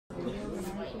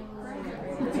And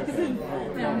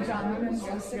Jonathan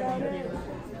stressed about it.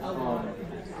 Oh,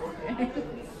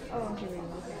 okay.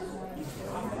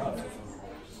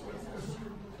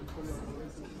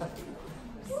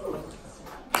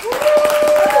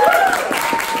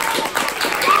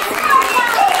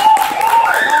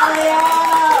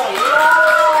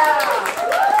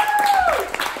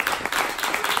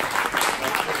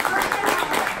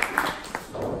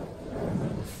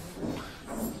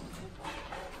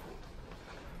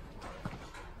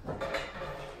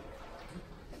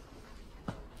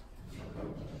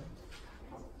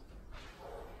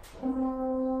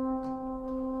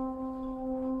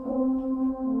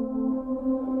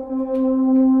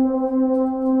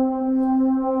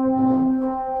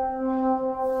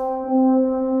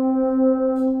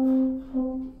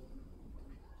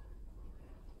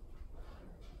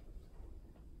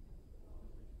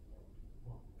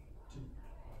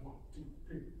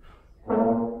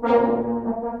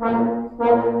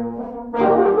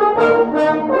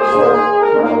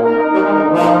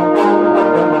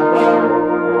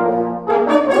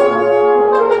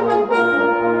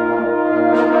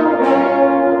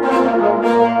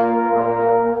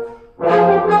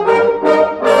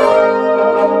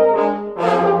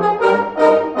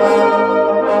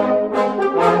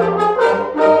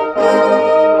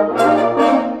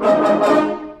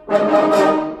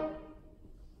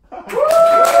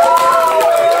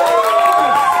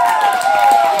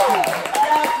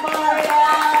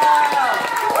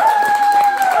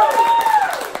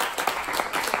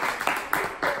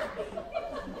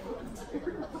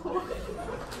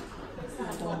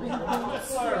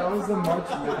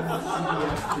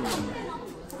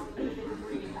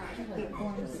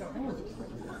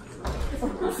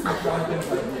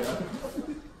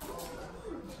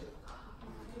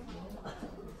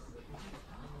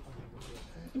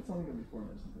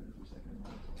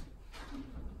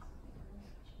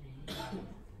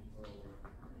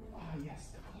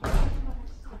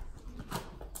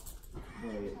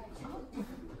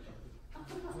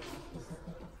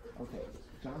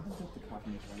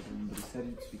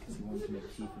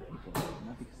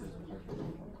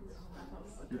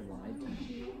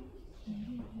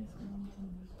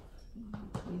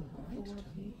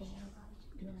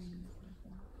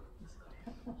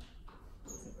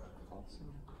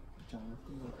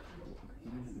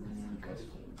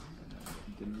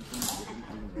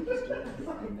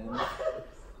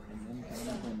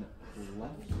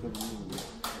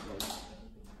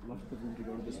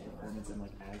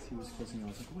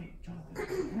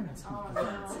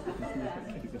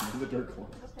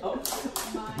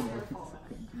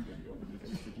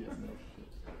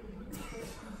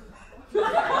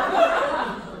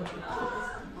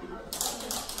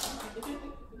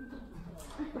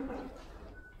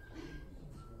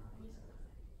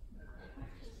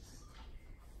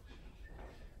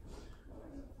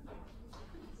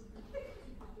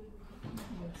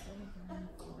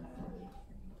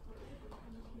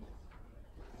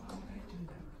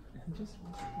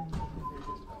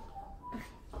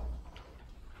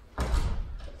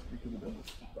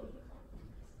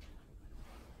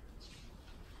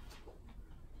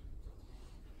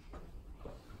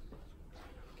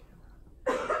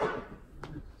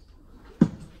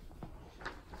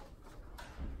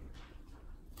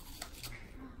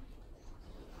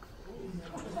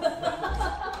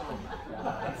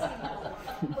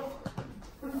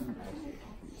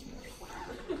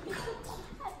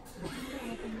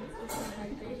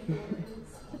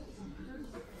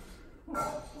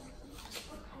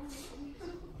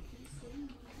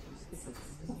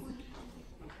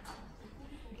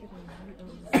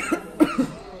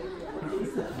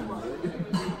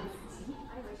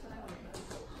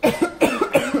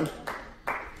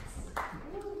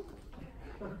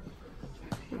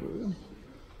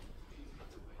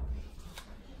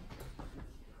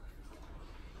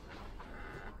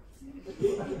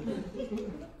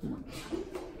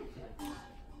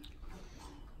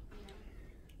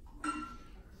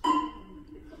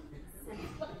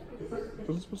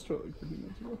 I was supposed to like 30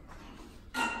 minutes ago.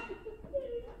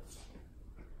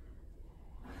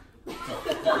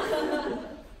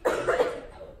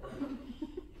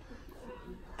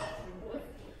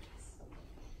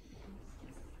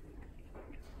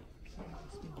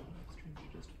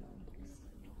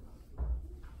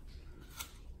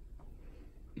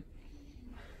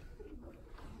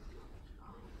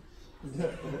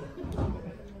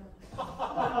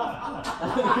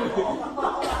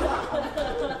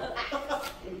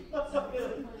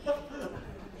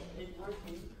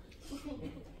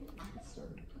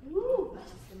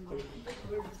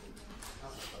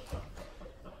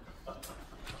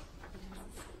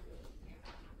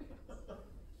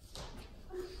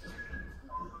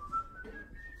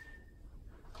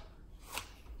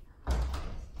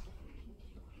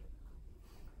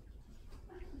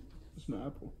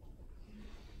 Snapple.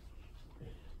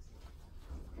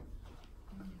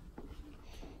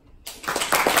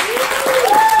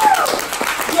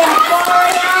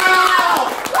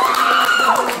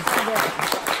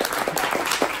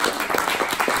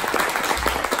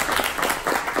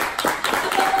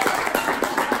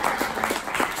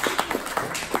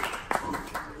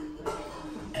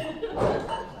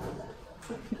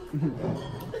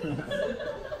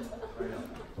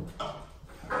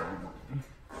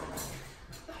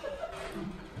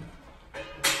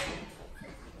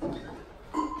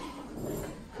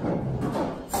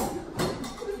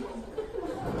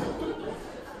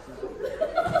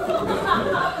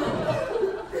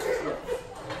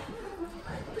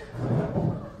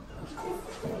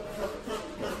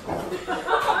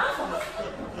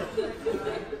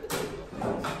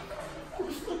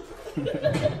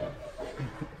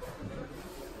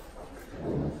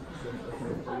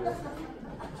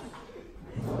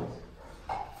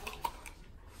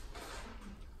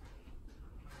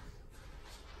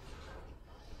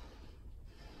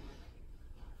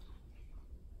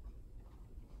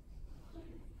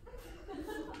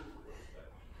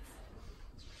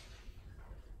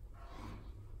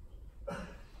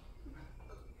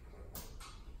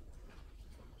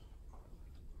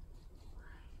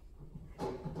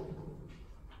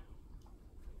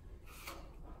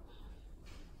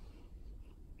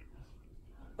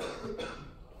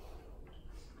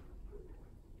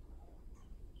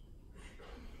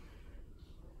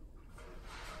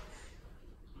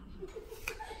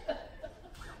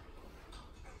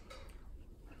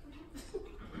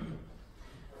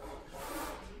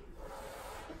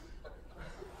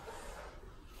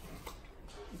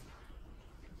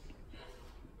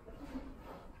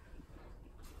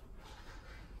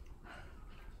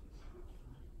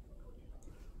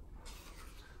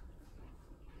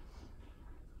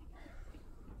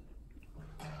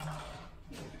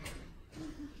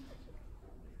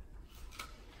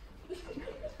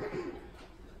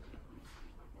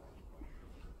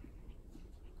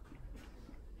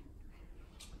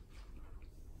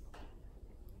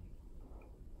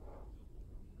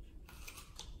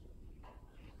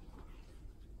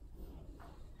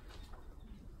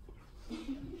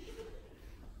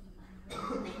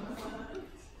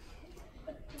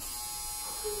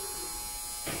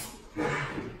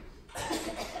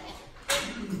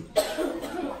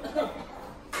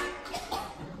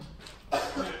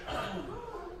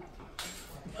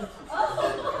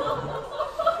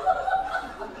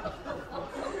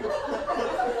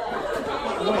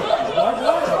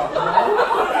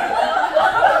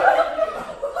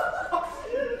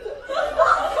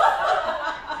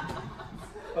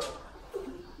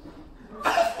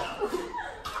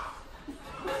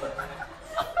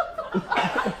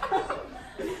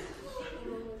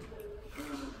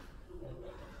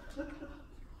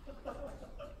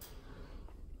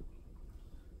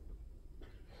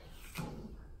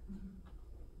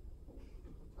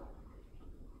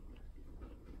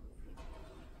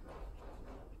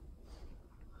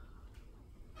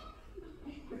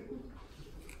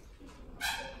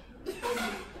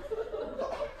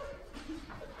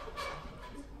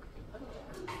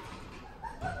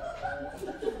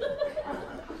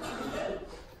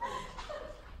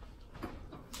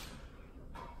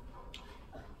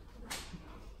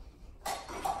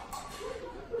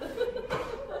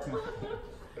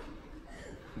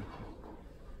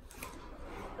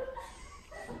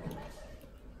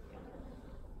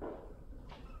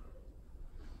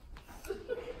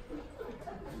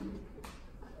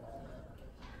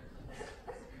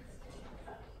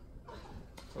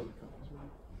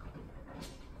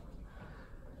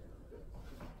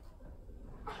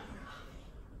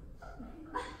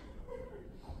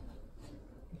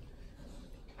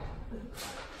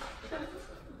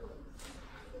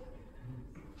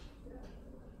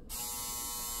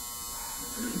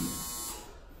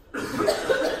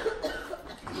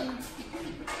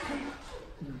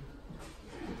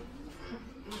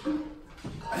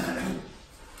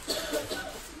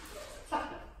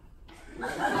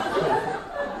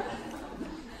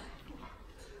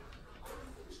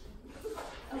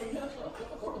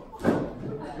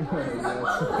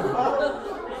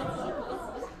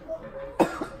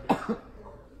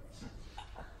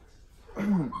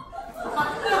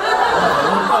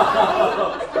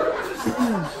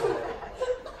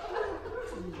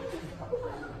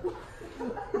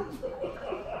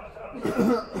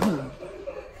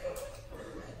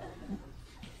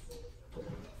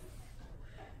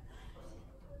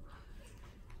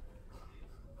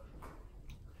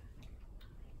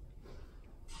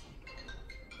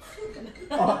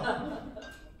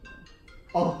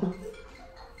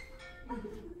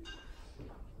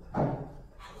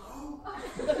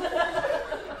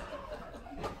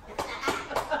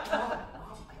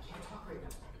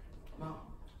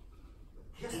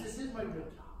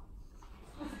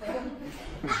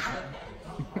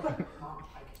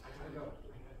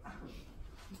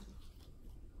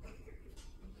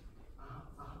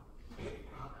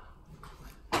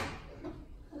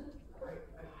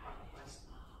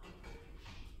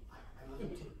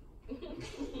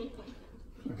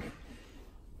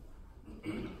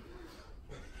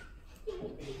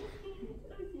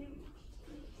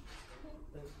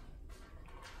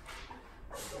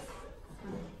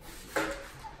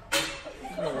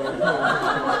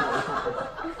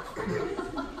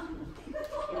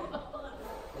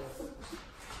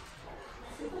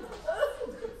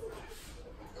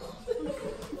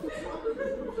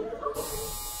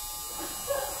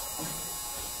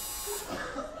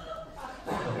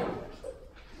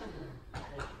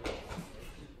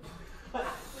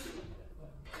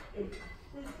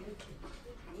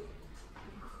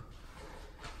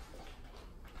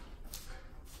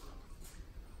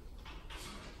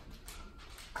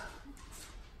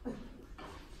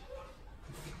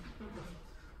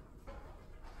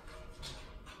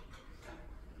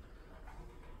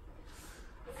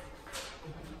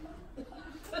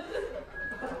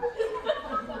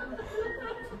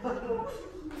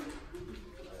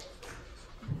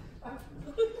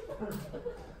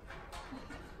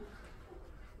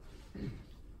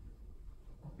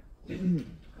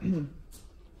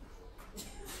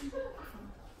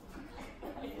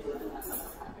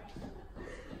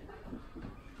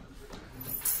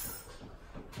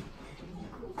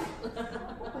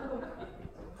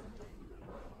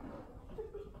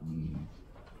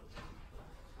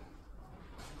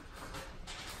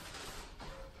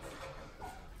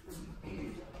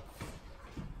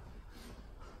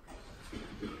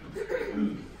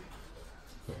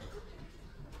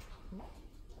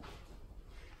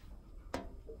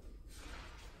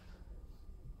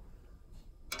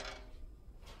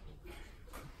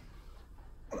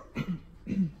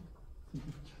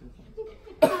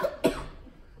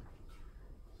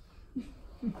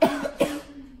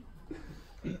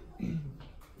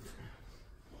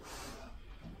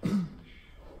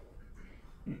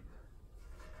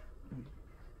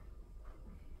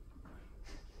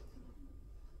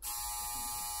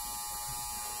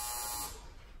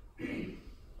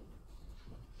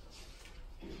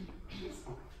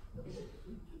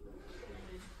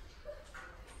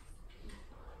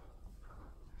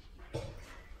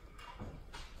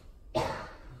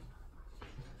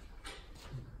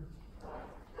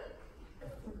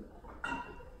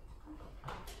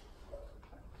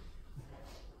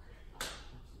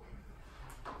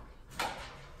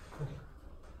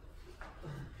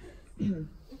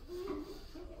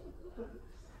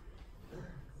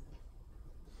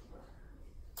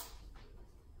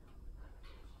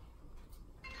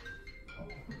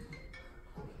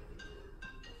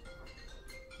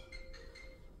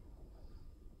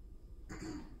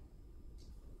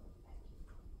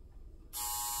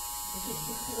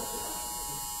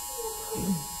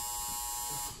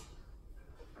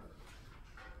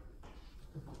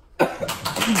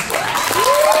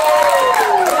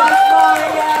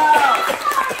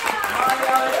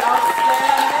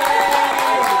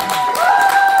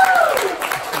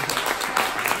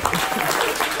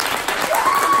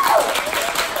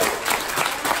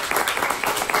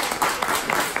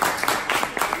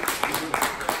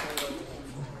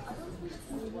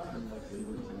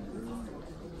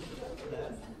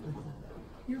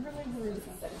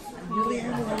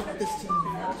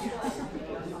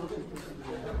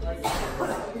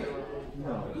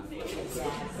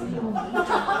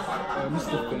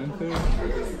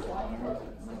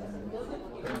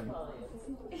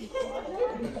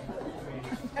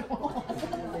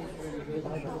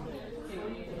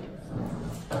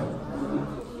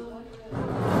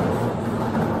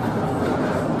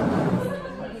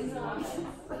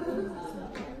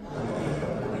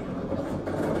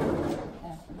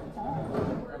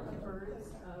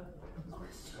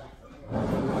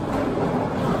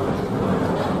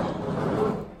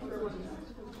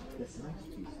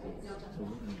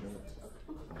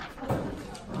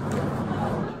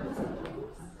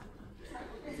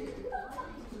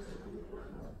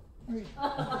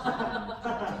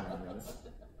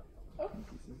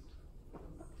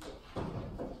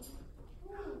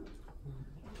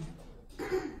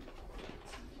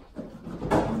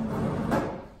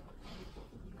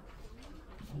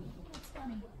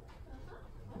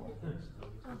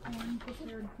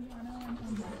 Prepared piano and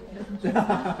unprepared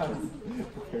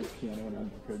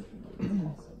piano.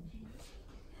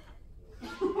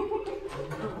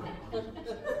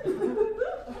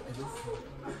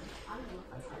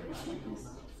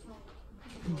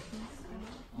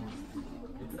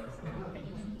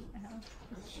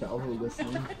 Shallow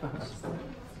listening.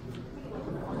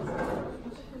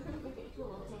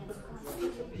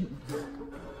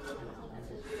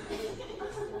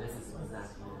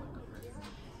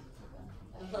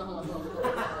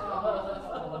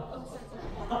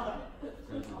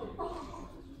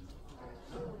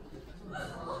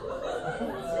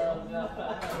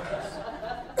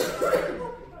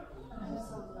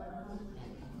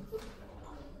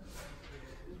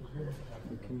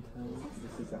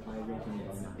 This is a high ranking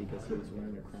one because he was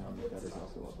wearing a crown, but that is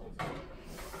also a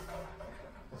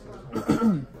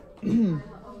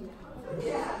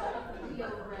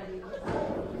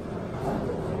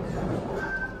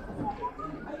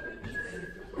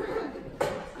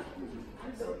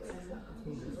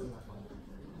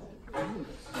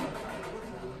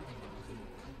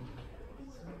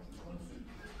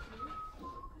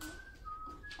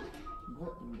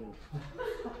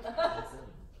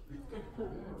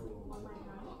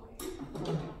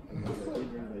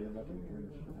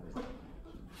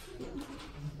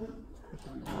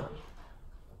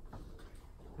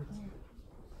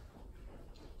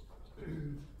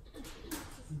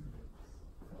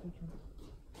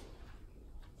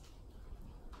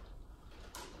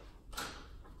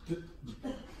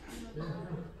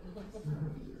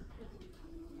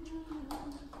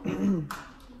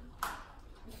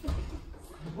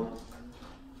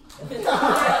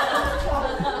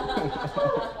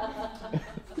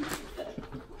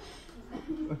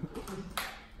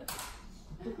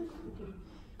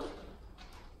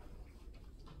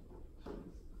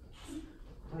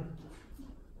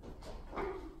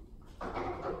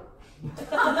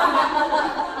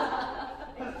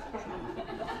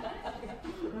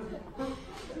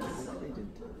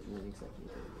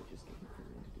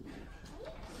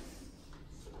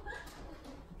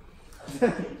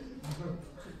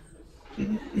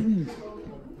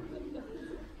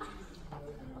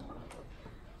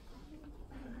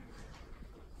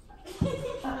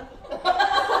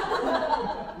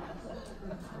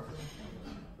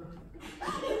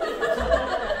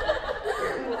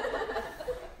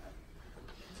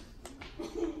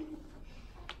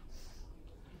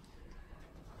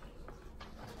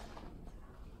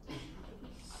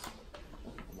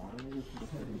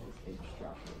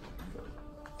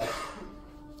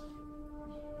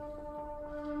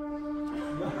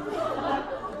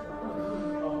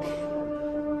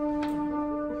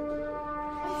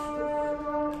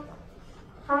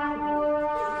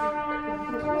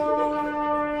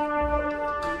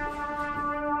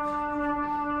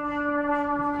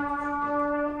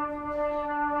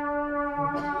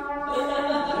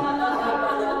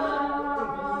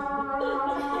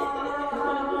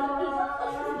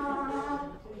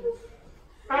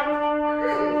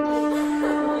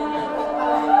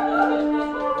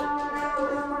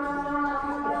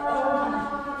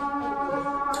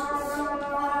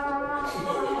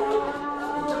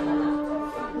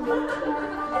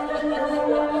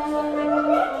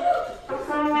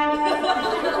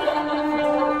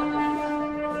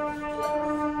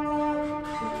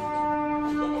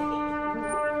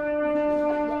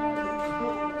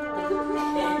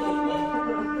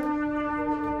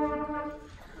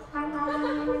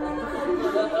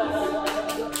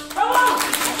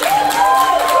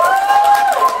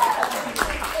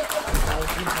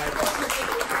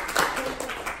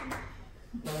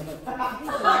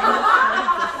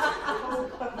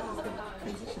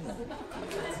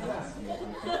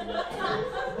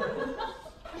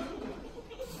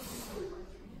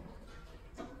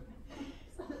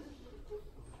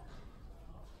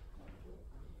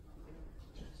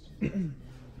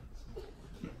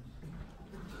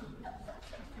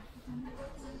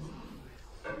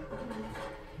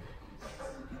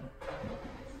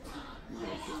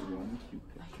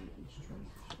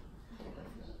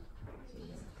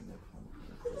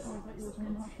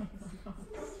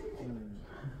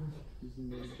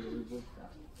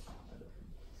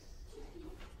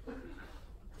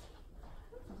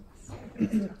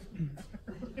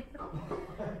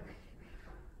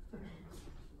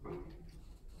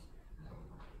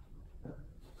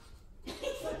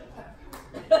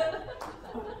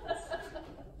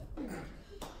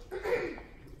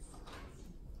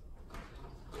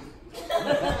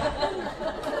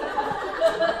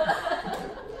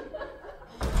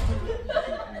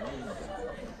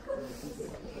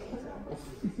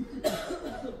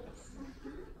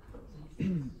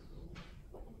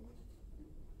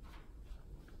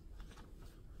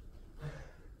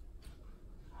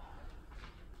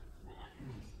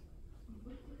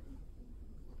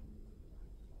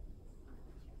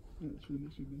It's really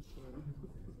nice of this.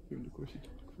 During the course, he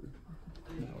talked for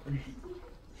an hour.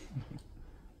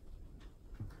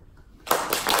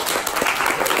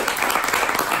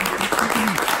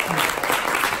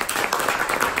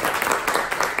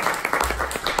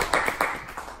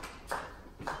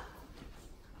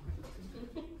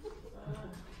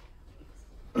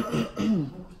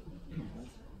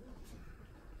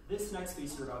 This next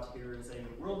piece you're about to hear is a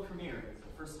world premiere. It's the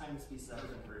first time this piece has ever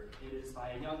been heard. It is by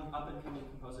a young up-and-coming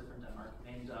composer from Denmark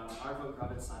named Arvo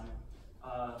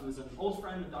who is an old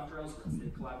friend of Dr. Ellsworth.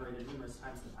 They've collaborated numerous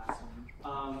times in the past.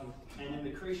 And in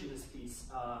the creation of this piece,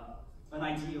 an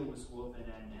idea was woven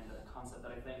and a concept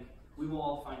that I think we will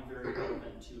all find very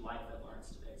relevant to life at Lawrence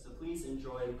today. So please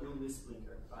enjoy Gullis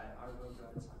Blinker by Arvo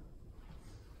Gravitzheim.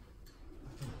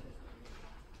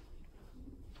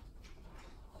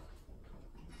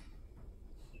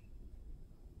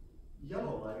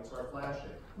 Yellow lights are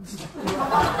flashing.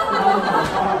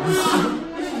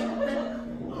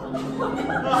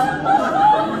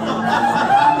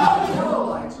 Yellow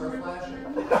lights are flashing.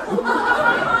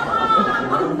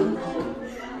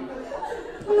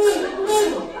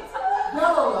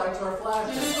 Yellow lights are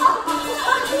flashing.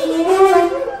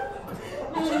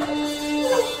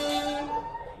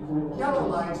 Yellow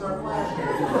lights are flashing.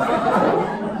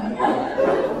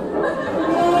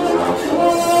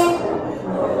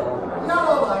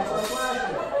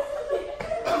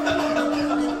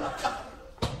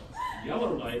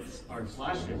 Yellow lights are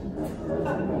flashing.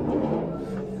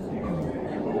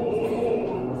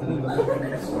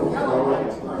 Yellow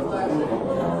lights are flashing.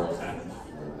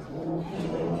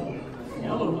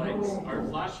 Yellow lights are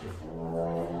flashing.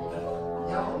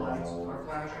 Yellow lights are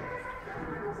flashing.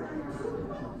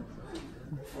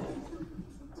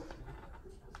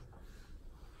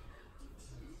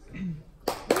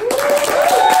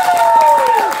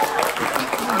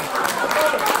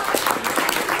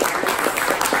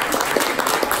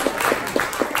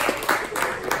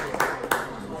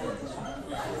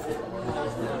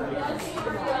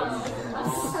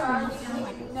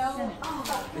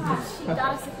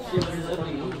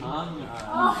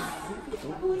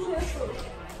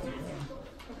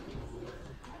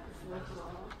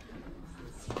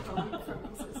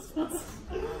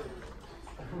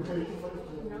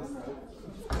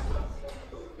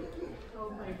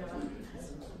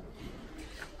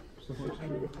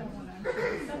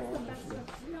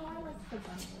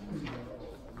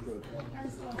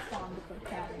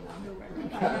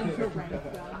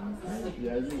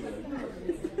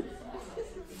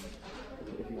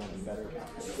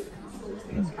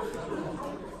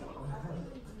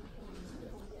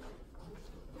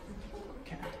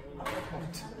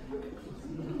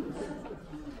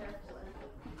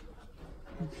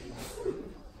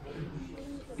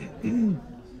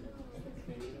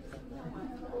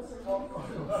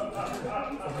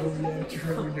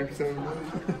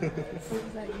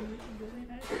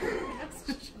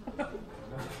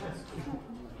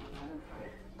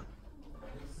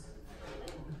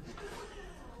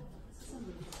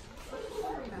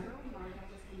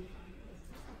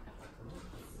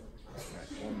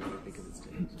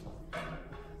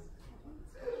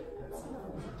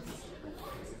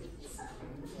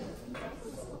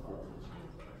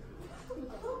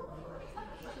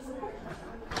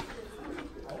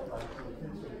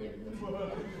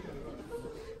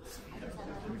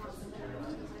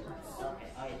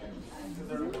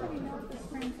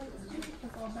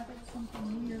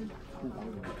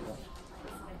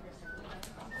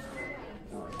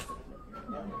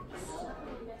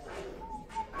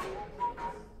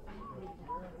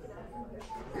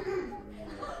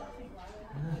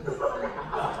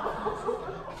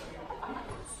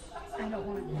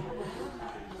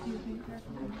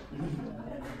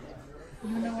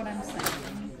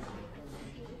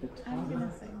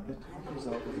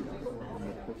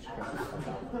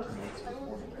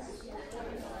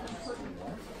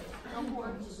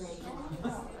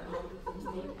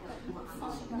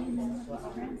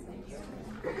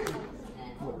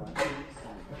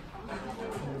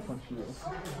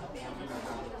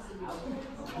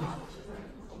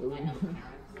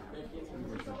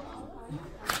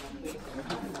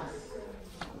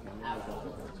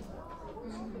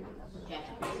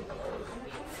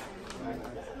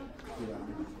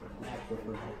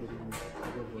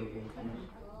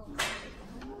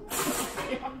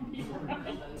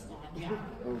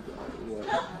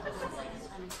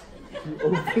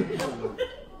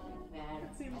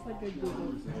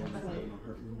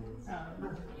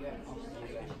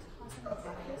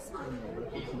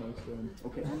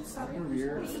 Okay, after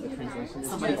rear, the translation is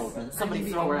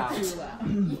somebody throw her out.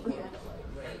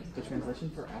 The translation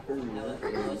for after rear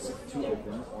is too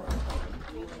open or uncommon.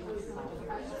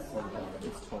 Or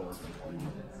it's told.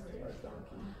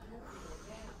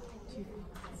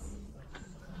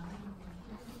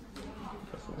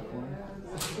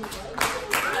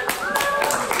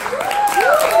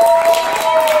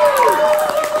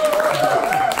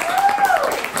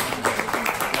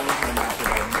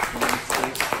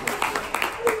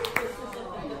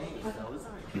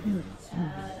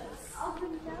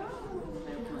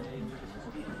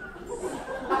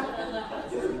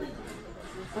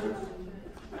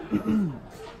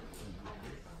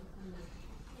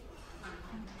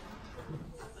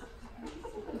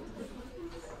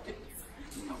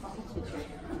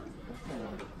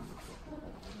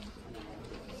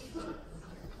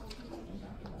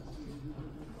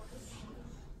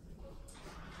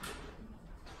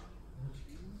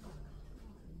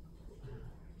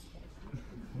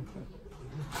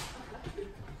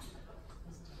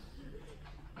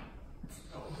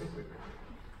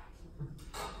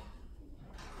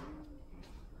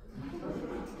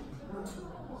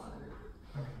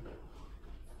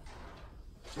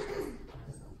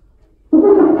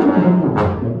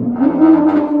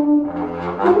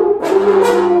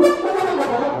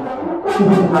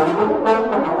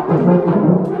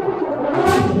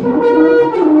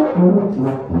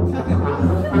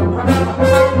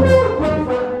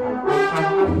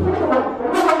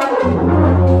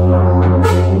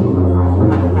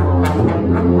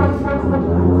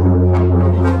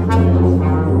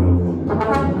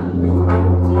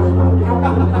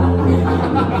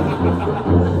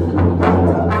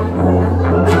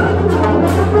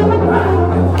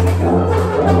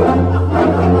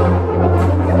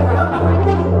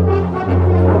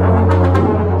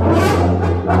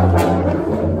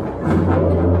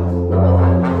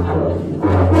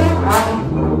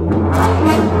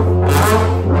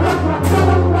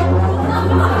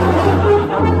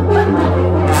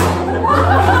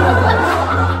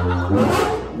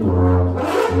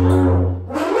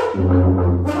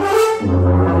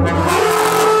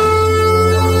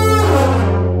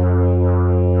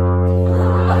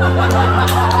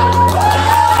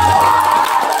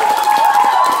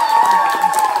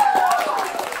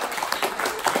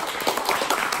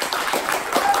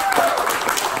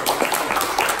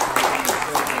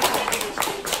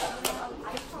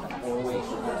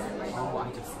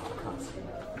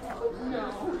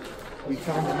 We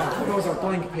found them out. Those are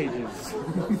blank pages.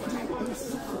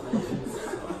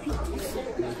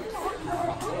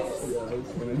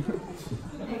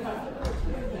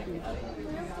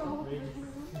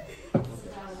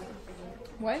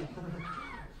 What?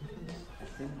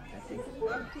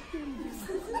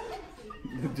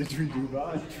 The didgeridoo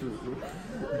true.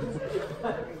 I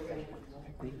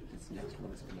think this next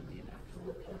one is going to be an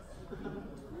actual.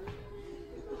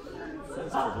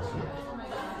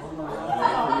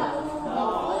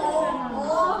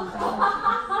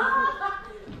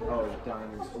 Oh,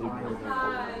 diners.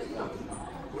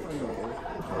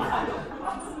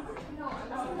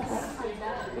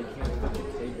 They can't put the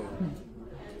table.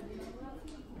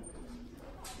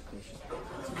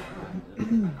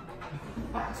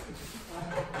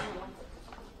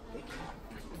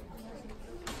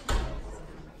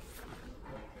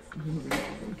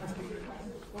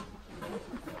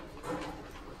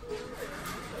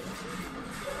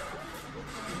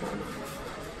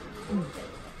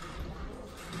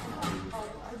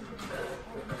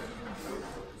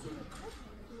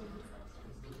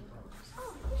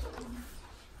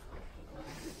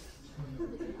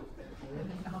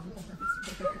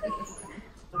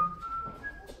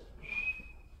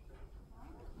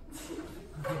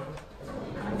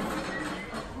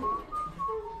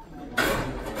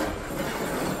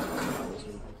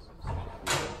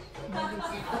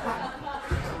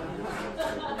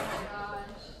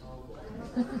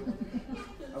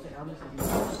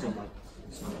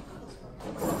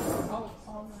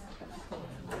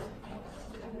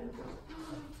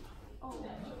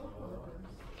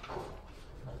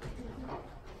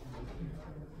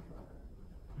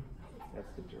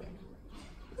 That's the direction.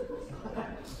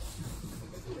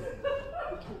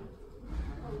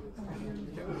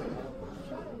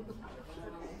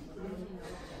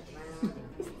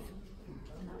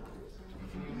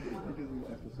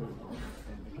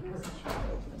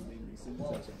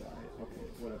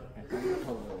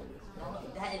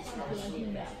 That is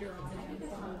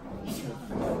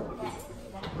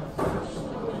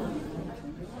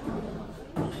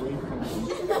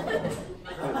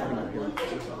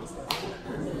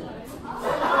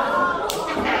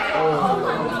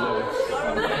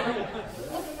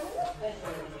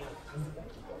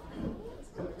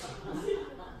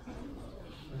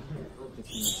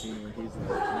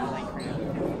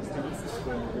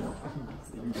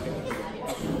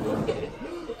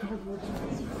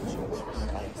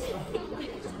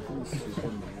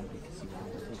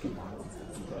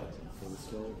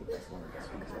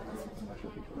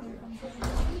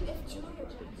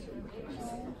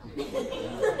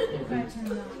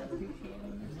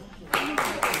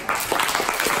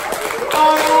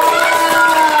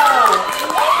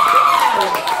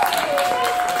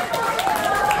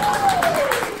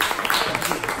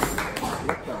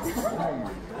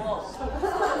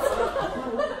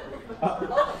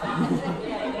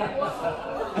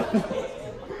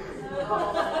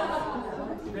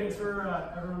Thanks for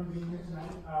everyone being here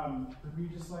tonight.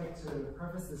 We'd just like to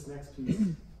preface this next piece.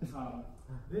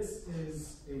 This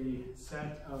is a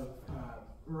set of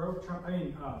Baroque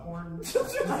horn. And,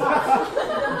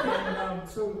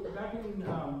 so back in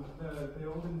the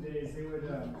olden days, they would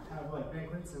have like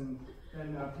banquets, and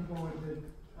then people would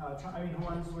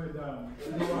horns would go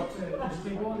up to each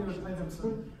table and they would play them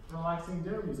some relaxing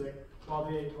dinner music while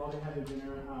they had their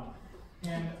dinner.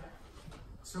 And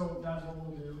so that's what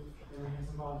we'll do. And we have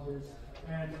some volunteers.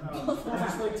 And I'd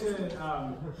just like to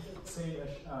say a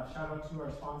shout out to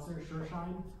our sponsor,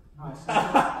 Shureshine.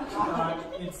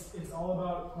 It's all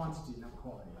about quantity, not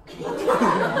quality.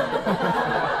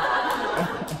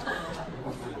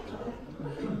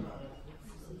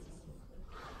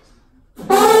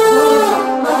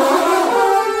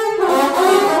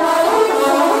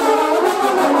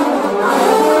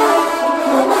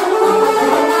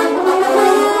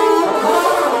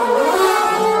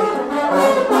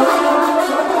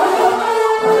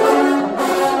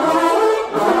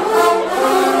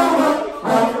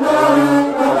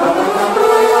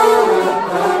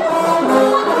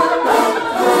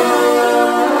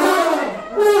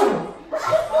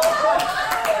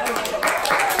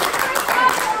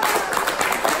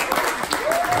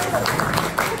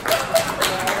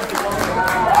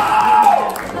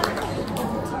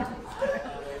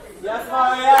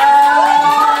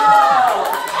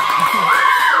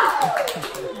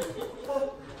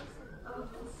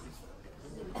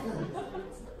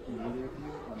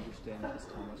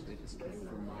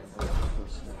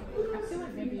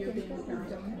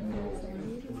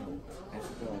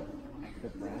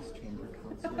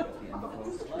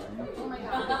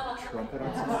 Trumpet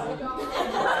ensemble.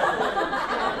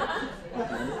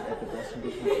 At the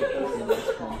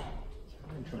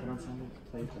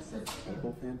played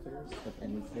table fanfares, but then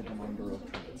he played them on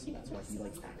Baroque trumpets. That's why he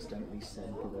like accidentally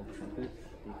said Baroque trumpet.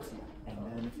 And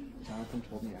then Jonathan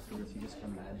told me afterwards he just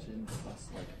imagined us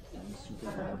like playing super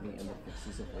loudly in the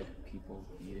faces of like people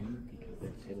eating, because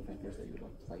they're table fanfares that you would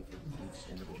like play for each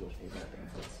individual table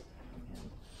banquets.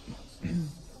 And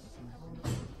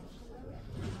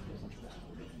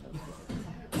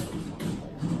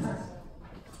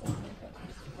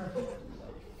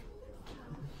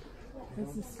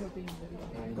This is still being video.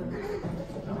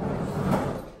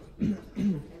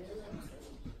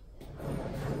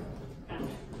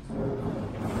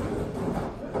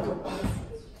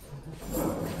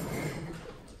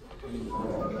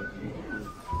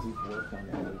 we've worked on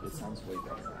it. It sounds way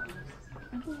better.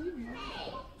 I believe you.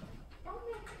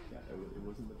 Yeah, it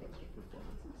wasn't the best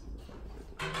performance.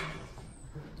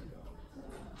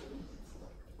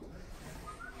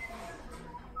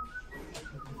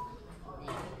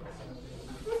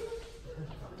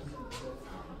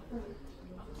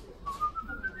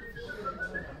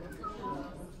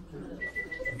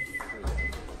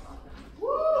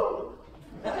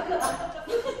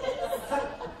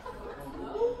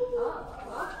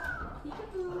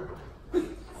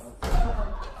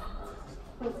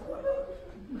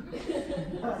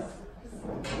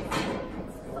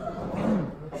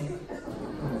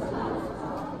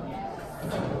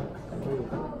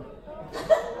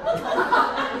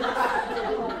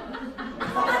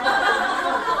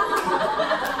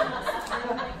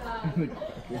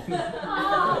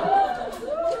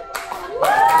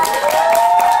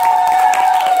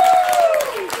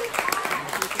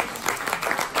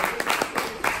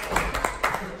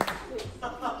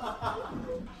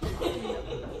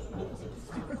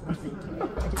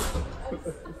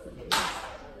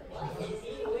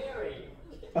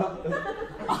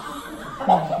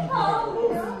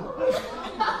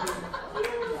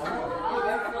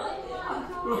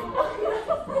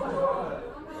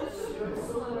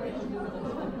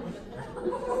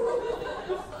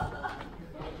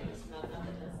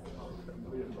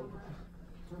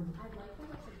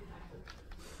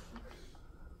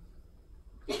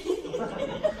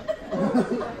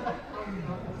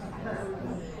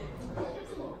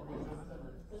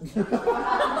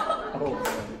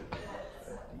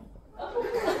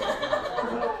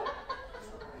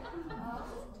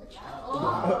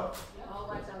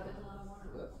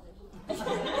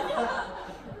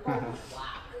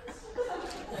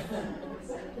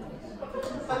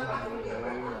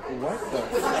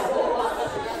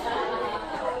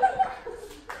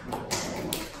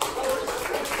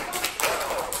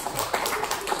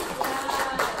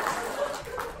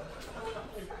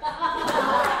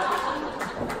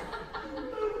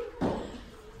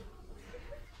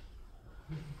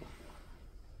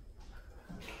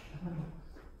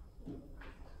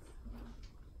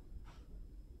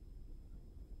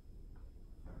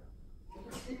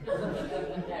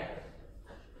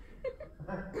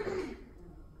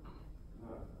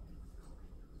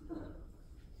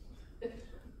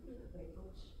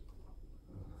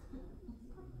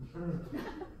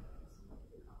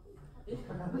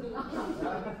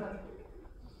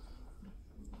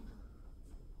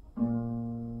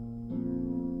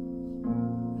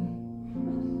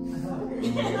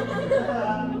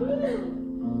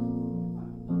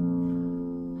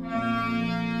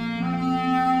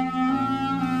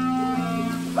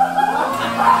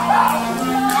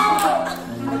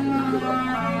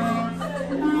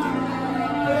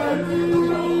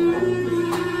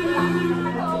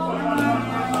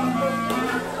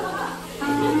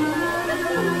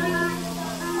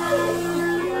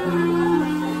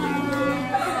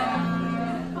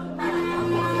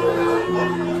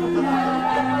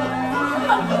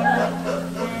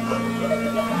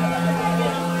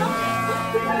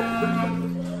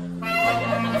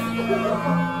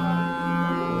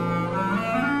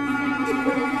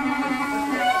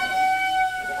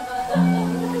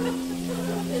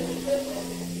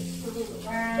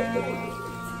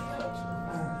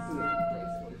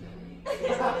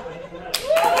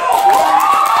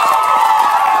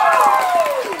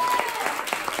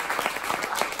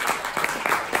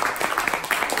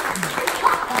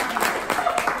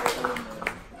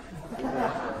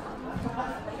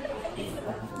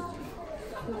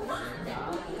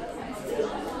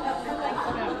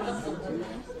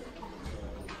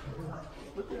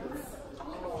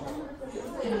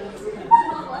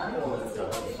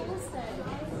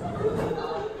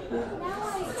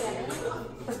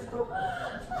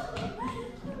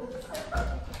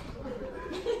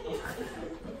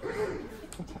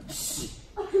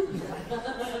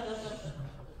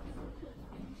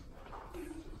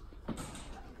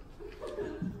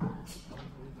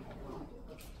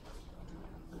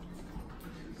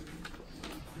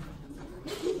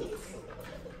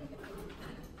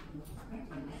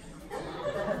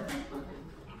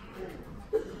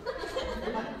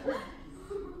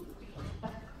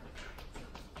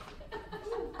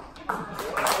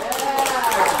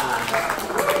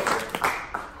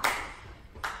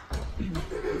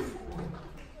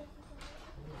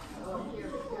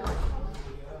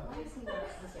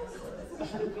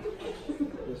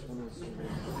 This one is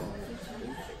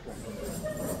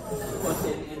Put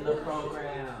it in the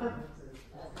program.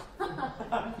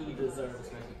 He deserves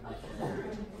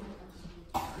recognition.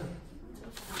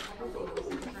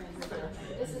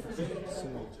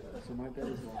 So my bed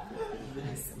is locked.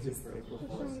 Just for April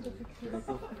Fool's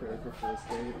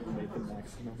Day, we made the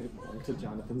maximum belong to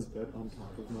Jonathan's bed on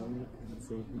top of mine. And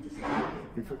so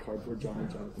we put cardboard John on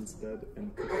Jonathan's bed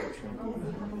and put a trampoline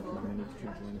and mine a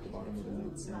trampoline at the bottom with a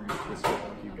note saying, "This will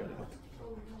help you get up."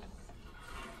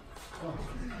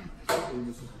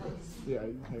 Yeah, I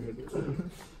heard it.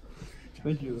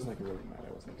 Thank you. It was like a really mad.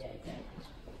 I wasn't expecting it.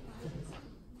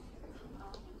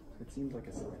 It seemed like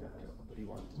a silly idea, but he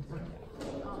wanted to take a nap.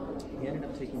 He ended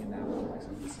up taking a nap on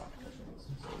some of the soft cushions,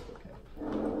 so it was okay.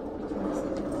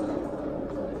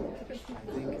 I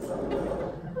think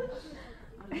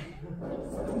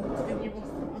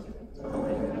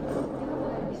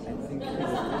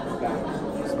back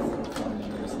just maybe 5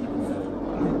 years ago.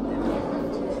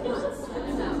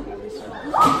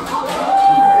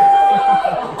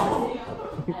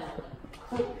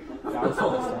 That was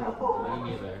supposed to happen.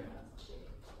 Me neither.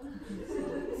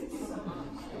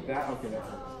 That, okay, that's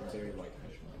very light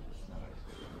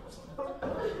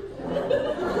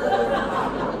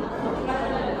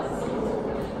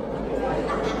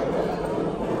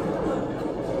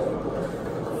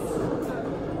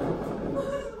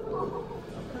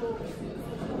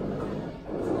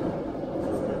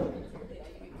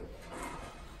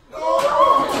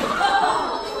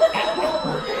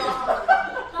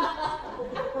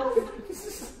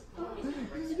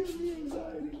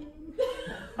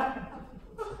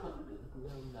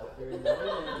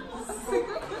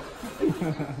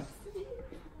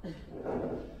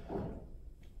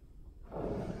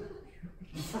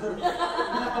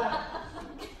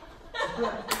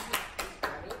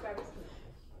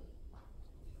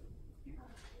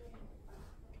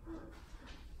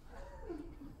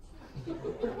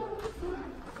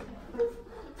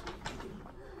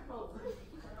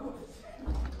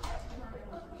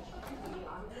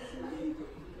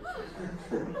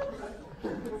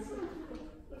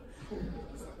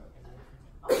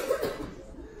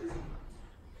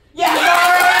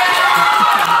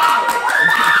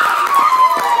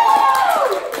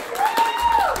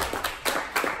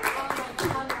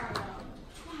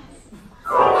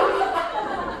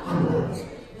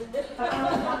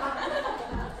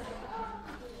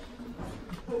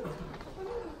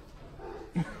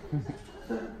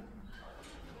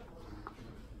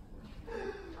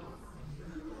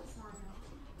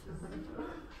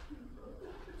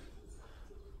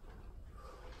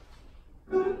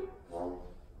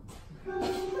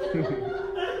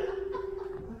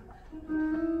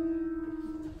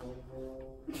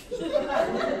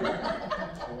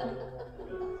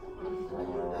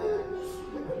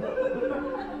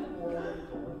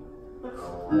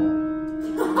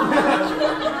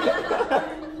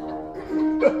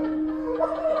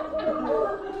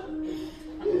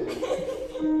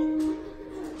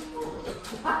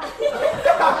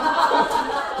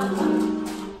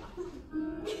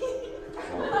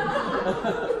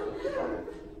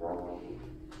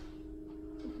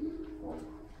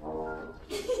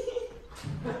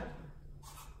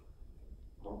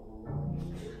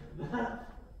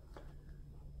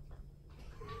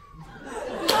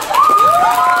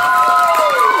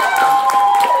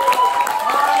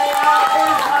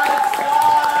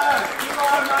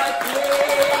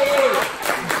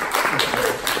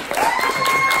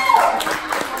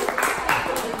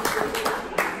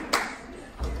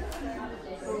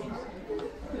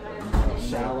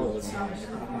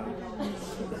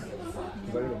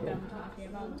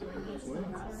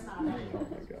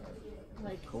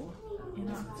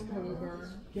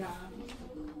Yeah.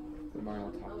 The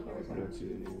Mariel talked about going to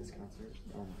this concert.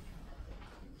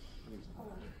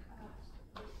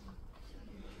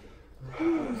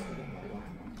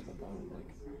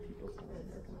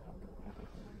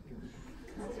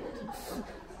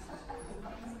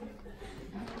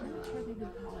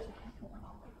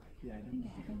 Yeah, I know.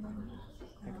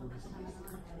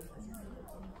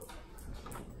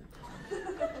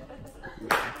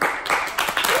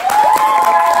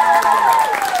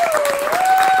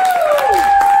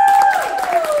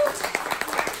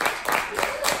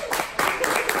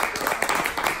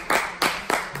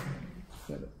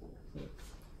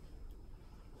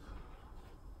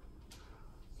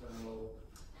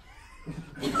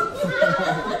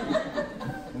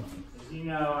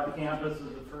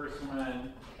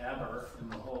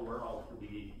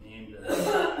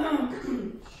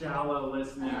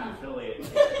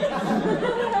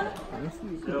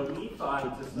 So we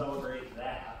thought to celebrate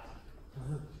that,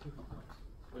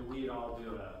 we'd all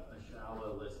do a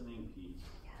shallow listening piece.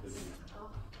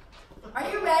 Are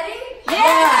you ready?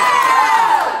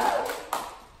 Yeah!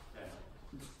 Okay.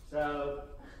 So,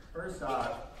 first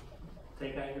off,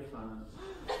 take out your phones.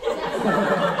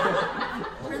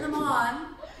 Turn them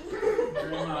on.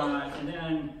 Turn them on, and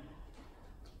then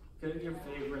go to your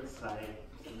favorite site,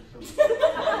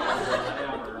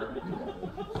 whatever,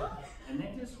 and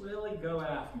then just really go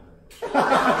after it.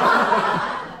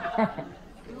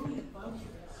 Really focus.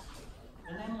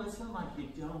 And then listen like you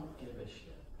don't give a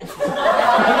shit.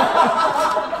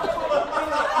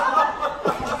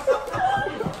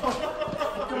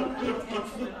 Don't pay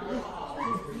attention at all.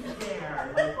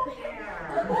 There, like there.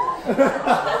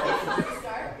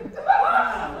 Start?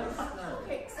 Yeah, let's start.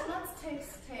 Okay, so let's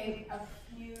take a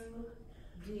few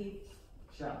deep.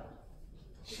 Shut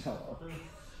Shallow.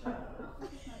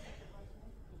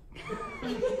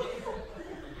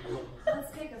 Let's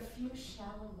take a few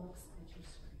shallow looks at your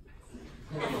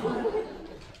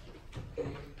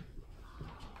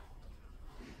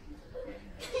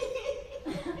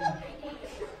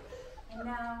And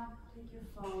now, take your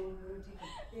phone, we're going to take a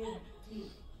big,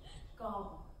 deep gulp.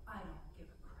 I don't give a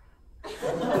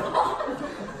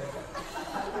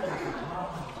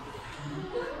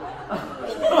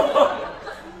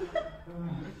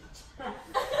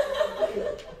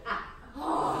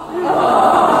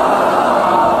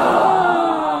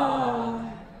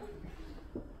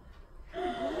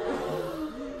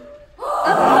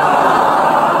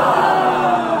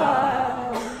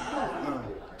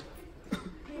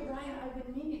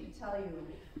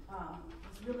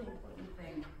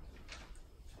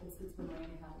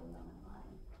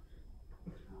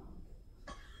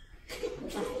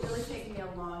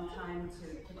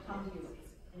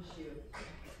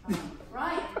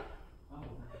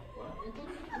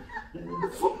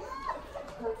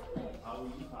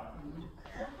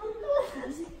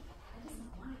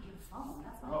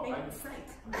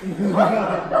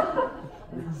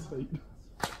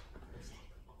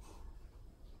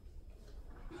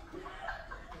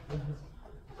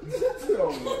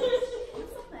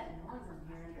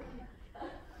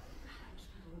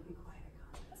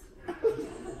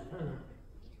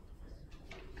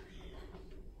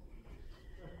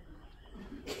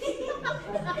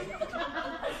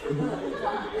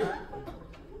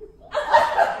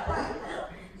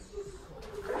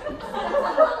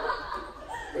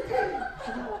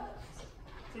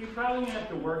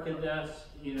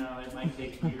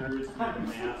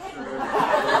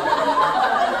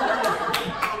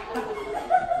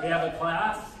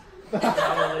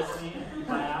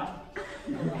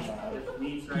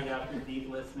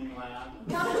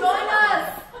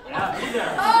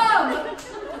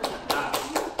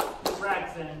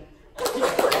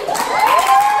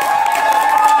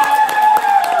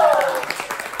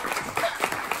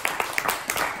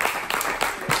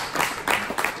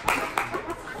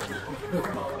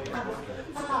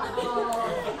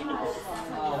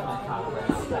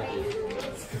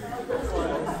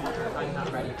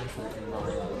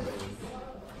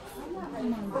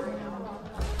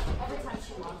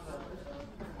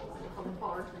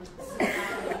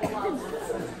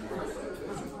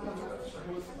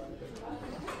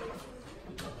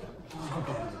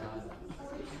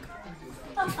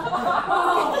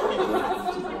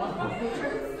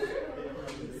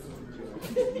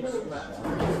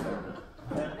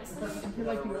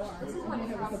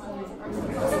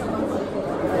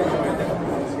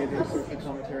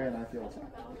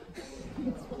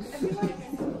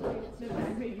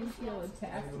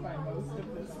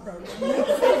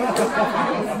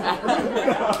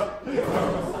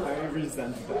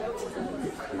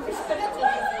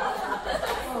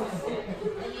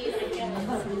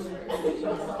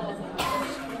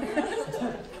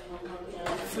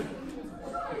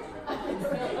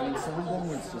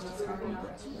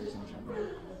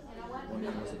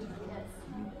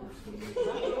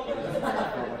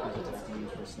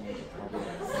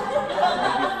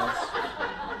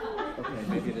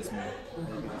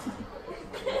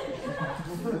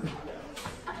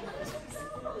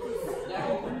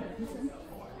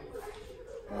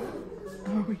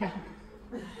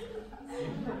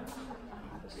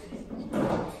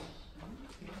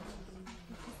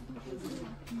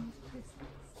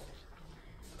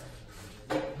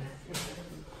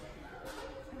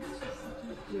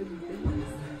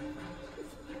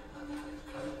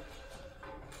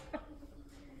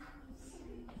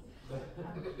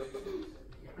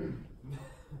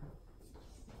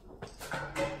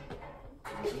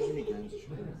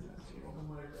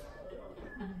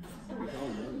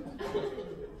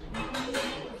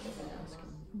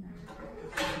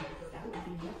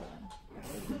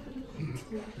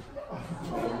Wait,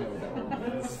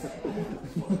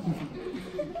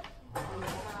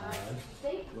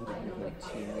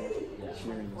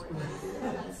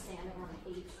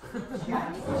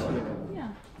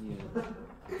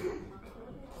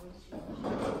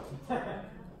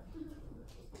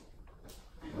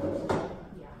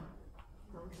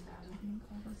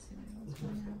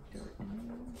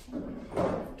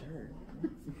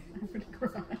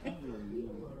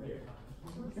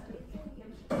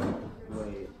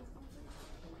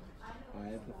 I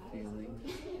have a feeling.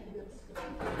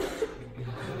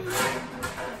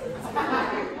 I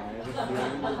have a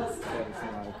feeling that it's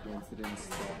not a coincidence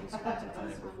that this concept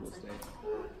is a Fool's Day.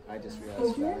 I just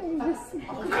realized that.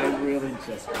 I really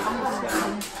just realized that.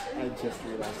 I just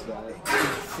realized that.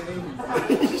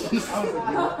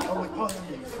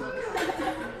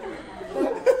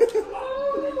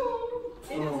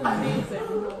 It is amazing.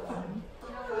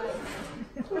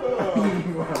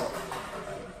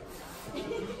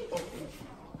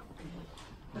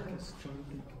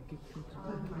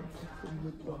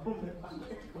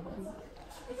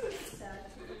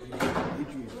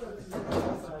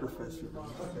 Professor. They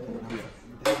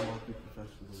want to be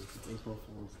professionals. It's April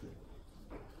Fool's Day.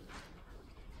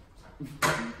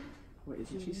 Wait,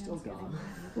 isn't she still gone?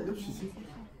 No, she's here.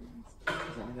 Does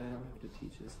that mean that I don't have to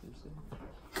teach this Thursday?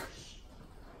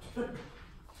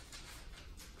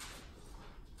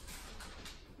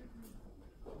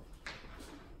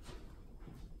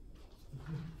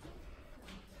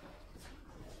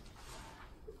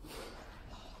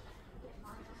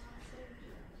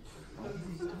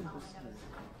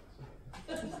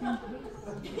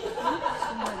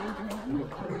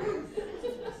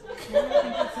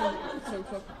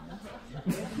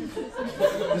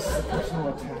 This is a personal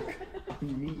attack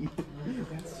on me.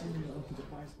 That's Siri on the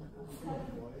device.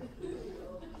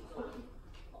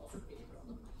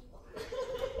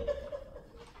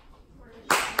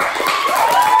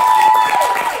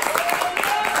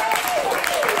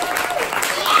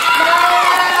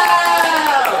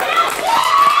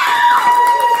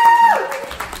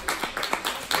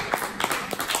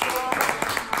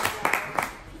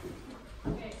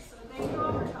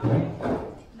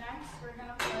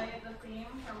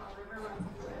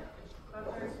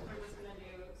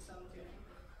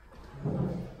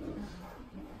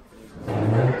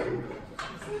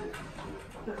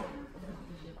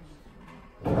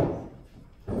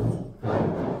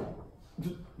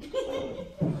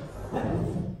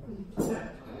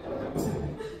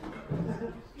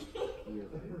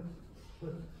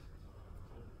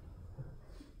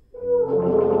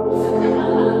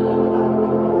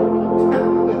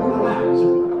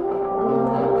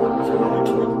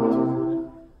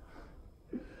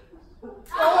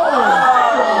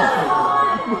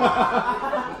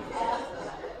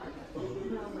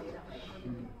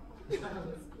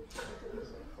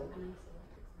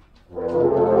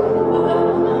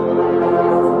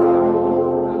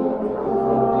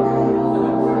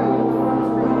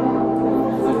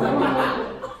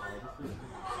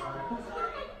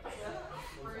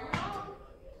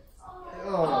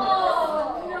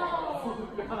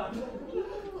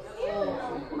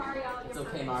 It's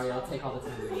okay, Mario. I'll take all the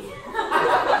time you need.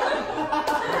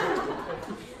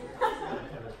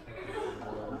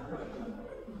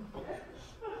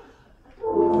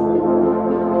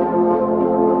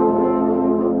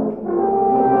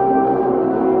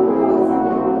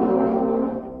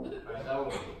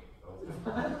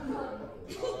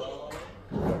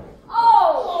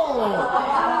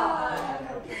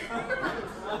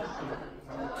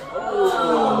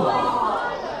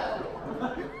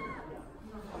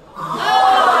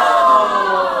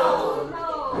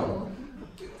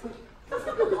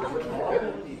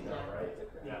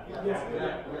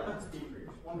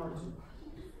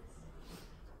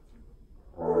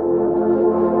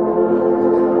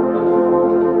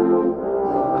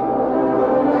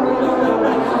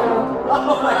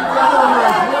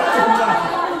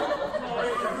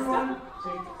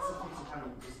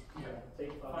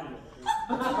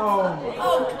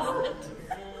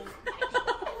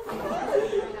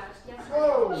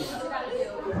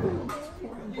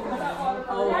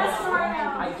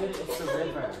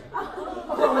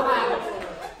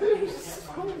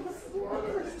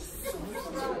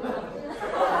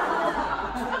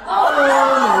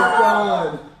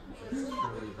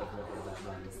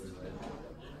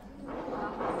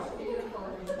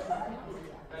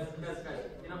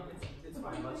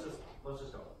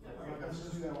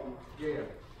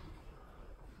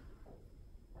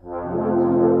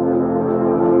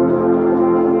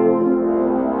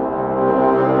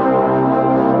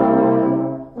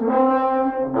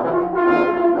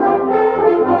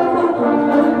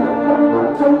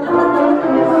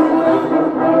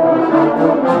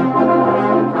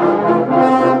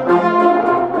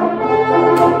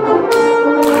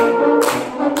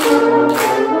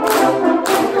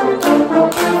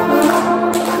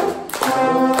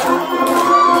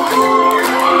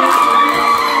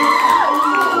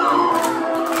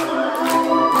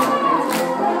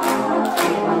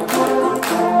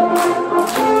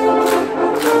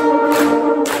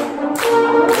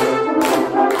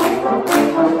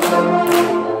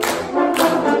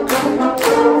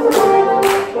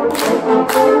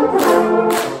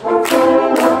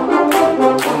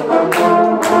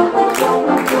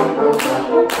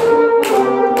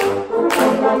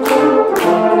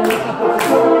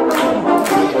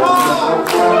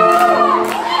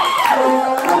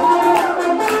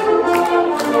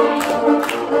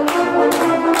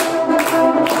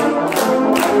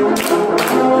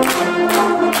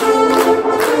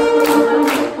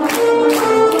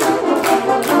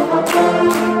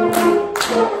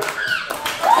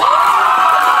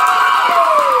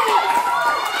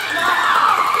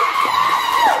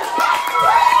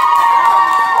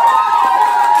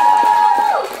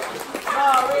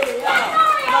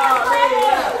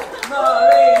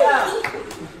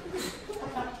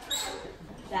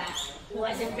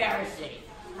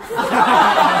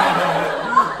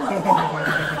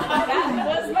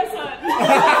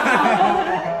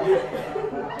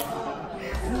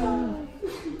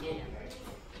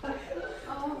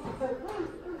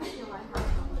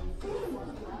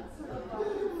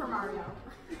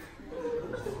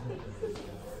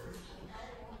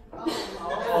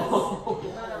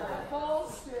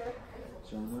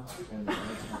 and then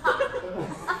it's not.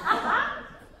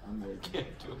 I'm good.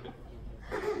 Can't do it.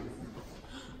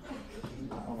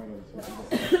 Oh my god, it's really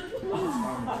good.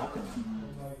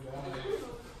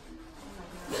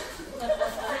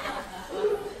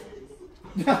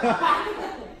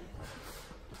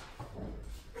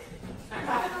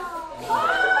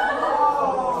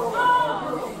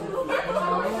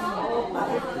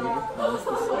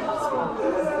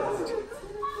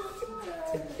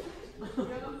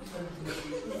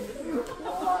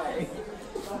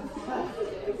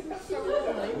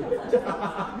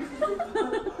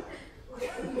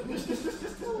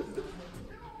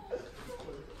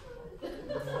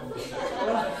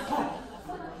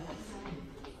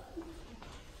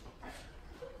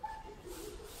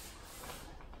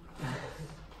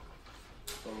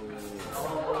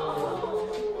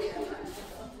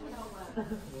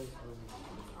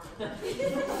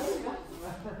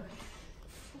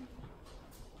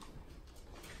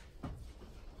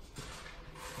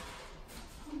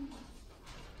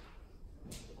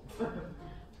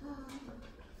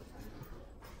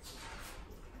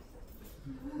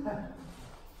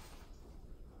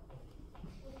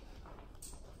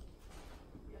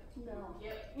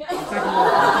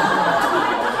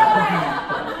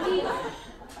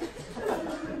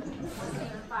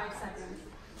 It's fine happening.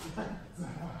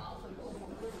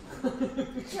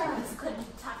 Just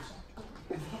couldn't touch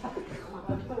it.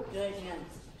 Good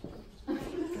hands.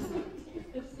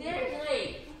 Seriously.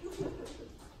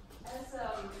 As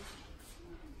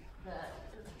the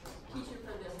teacher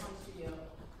for this home studio.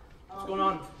 What's going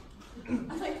on?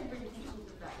 I'd like to bring the teaching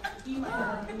to back. Be my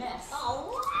mess.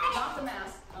 Oh, not the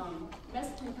mess. Mess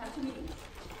that can have to me.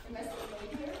 The mess that we're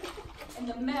going here. And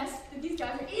the mess that these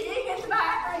guys are eating in the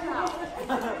back right now.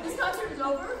 This concert is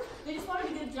over. They just wanted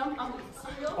to get a jump on the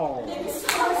cereal. Oh. They just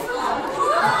I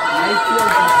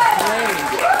feel